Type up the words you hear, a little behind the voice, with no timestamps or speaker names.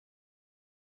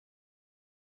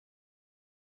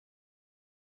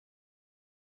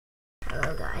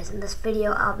guys, in this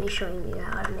video I'll be showing you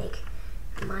how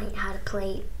to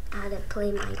play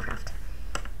Minecraft.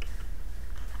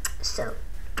 So,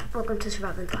 welcome to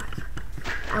Survive and Thrive.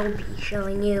 I will be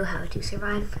showing you how to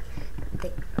survive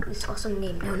this awesome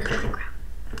game known as Minecraft.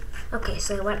 Okay,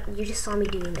 so what you just saw me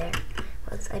doing there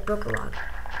was I broke a log.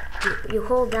 You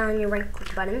hold down your right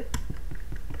click button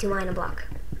to mine a block.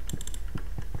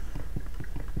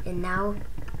 And now,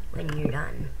 when you're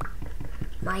done,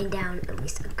 mine down at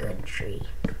least a good tree.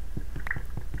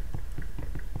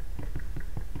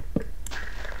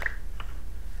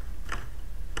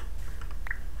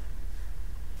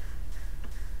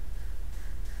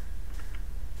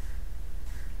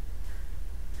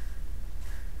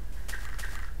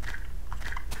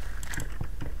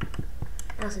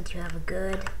 Now since you have a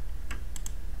good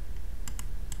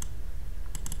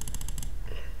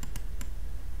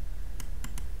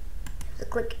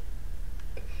click,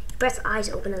 press I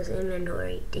to open those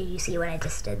inventory. Do you see what I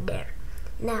just did there?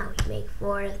 Now you make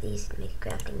 4 of these, make a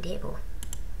crafting table,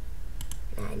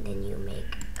 and then you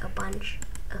make a bunch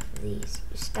of these.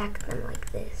 You stack them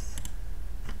like this.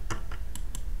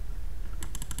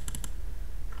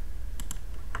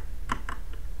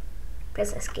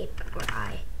 Press escape or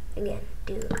I. Again,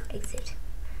 do exit.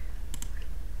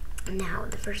 Now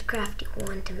the first craft you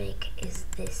want to make is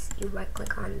this. You right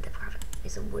click on the craft.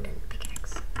 Is a wooden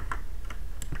pickaxe.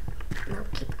 Now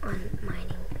keep on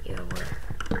mining your wood.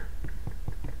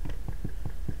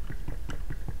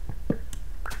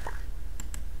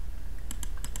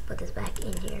 Put this back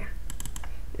in here.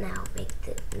 Now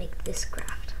make this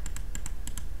craft.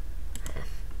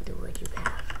 The wood you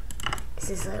have. This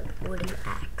is a wooden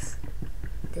axe.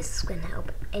 This is gonna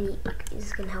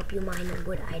help you mine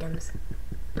wood items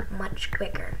much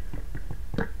quicker,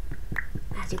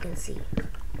 as you can see.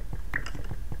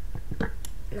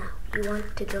 Now, you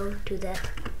want to go to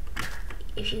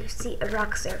if you see a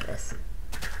rock surface,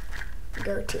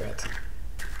 go to it.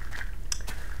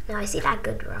 Now I see that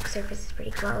good rock surface is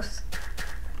pretty close,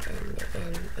 and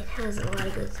it has a lot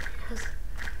of goods. It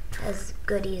has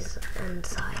goodies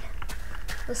inside.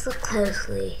 Let's look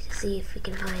closely to see if we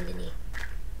can find any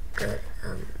good.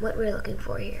 What we're looking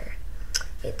for here.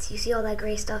 You see all that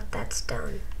gray stuff? That's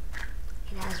stone.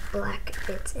 It has black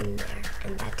bits in there,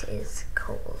 and that is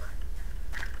coal.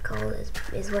 Coal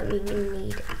is what we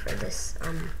need for this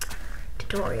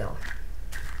tutorial.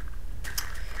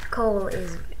 Coal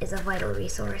is a vital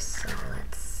resource, so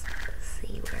let's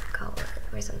see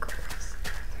where some coal is.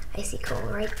 I see coal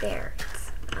right there.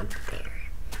 It's up there.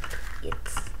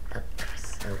 It's up there.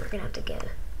 So we're gonna have to go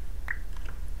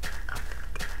up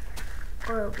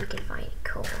there, or we can find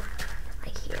coal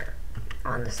like here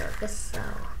on the surface. So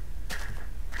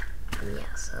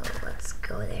yeah. So let's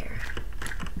go there.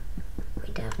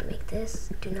 To have to make this.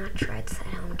 Do not try this at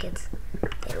home, kids.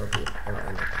 It will end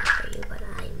up bad for you, but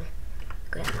I'm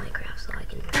good at Minecraft, so I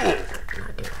can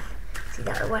not do that. See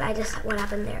that what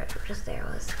happened there just there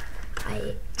was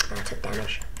I took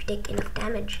damage. If you take enough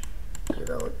damage, you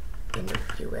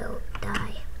will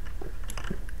die.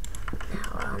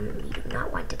 Now you do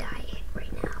not want to die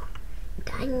right now.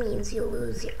 Dying means you'll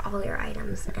lose all your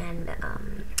items, and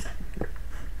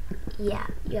yeah,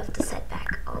 you have to set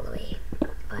back all the way.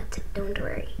 But don't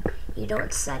worry, you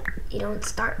don't start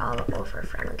all over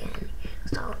from again.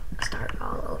 Start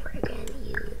all over again.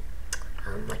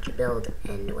 What you build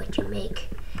and what you make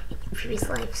in your previous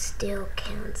life still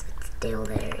counts. It's still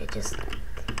there. It just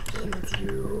means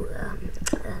you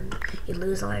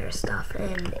lose all your stuff,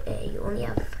 and you only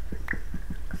have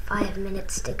 5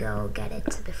 minutes to go get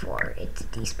it before it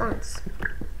despawns,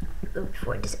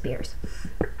 before it disappears.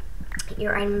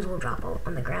 Your items will drop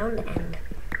on the ground, and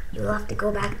you'll have to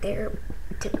go back there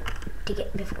to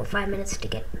get before 5 minutes to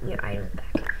get your items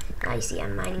back. Now you see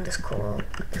I'm mining this coal,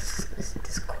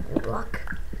 this coal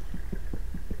block.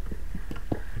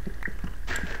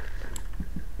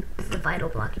 This is a vital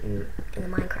block in the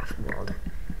Minecraft world.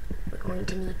 We're going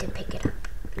to need to pick it up.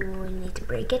 We're going to need to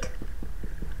break it.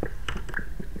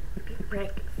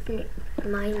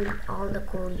 Mine all the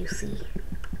coal you see.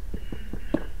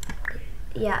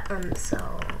 Yeah.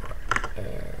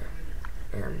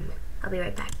 I'll be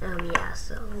right back. Yeah,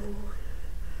 so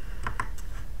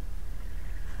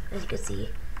as you can see,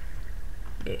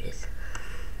 there it is.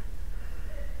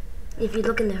 If you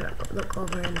look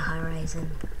over in the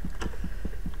horizon,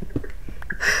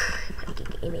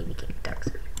 it may be getting dark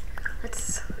soon.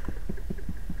 Let's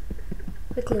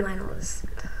quickly mine all this.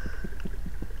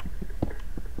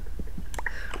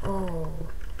 Oh,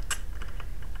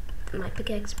 my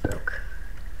pickaxe broke.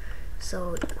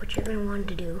 So what you're gonna want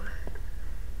to do,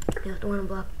 you have to want to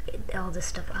block all this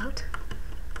stuff out.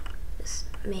 Just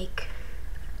make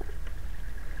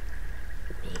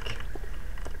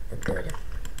good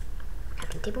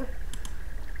crafting table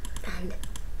and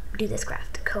do this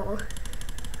craft coal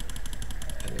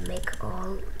and make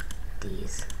all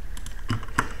these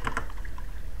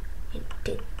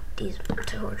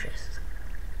torches.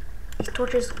 These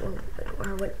torches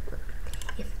are what,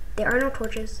 if there are no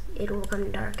torches, it will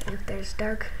become dark, and if there's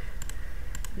dark,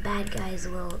 bad guys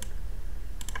will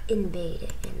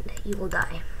invade and you will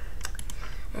die.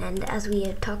 And as we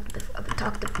had talked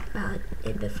about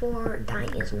it before,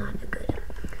 dying is not good.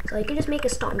 So you can just make a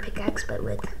stone pickaxe, but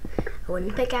with a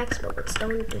wooden pickaxe, but with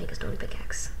stone to make a stone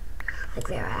pickaxe. Like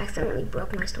there, I accidentally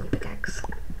broke my stone pickaxe.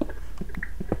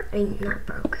 I mean, not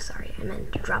broke, sorry, I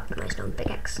meant dropped my stone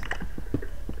pickaxe.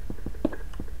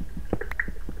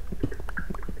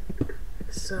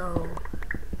 So,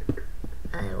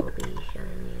 I will be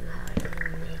showing you how to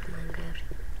make Minecraft.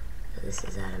 So this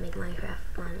is how to make Minecraft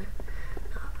fun.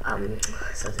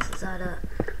 So this is how to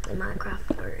play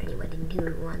Minecraft for anybody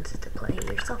who wants to play it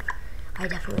yourself. I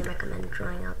definitely recommend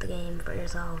trying out the game for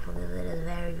yourself because it is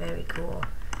very, very cool.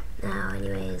 Now,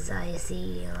 anyways, I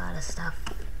see a lot of stuff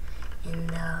in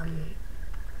the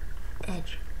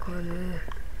edge corner.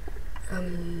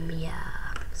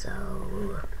 Yeah,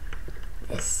 so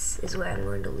this is where I'm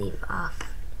going to leave off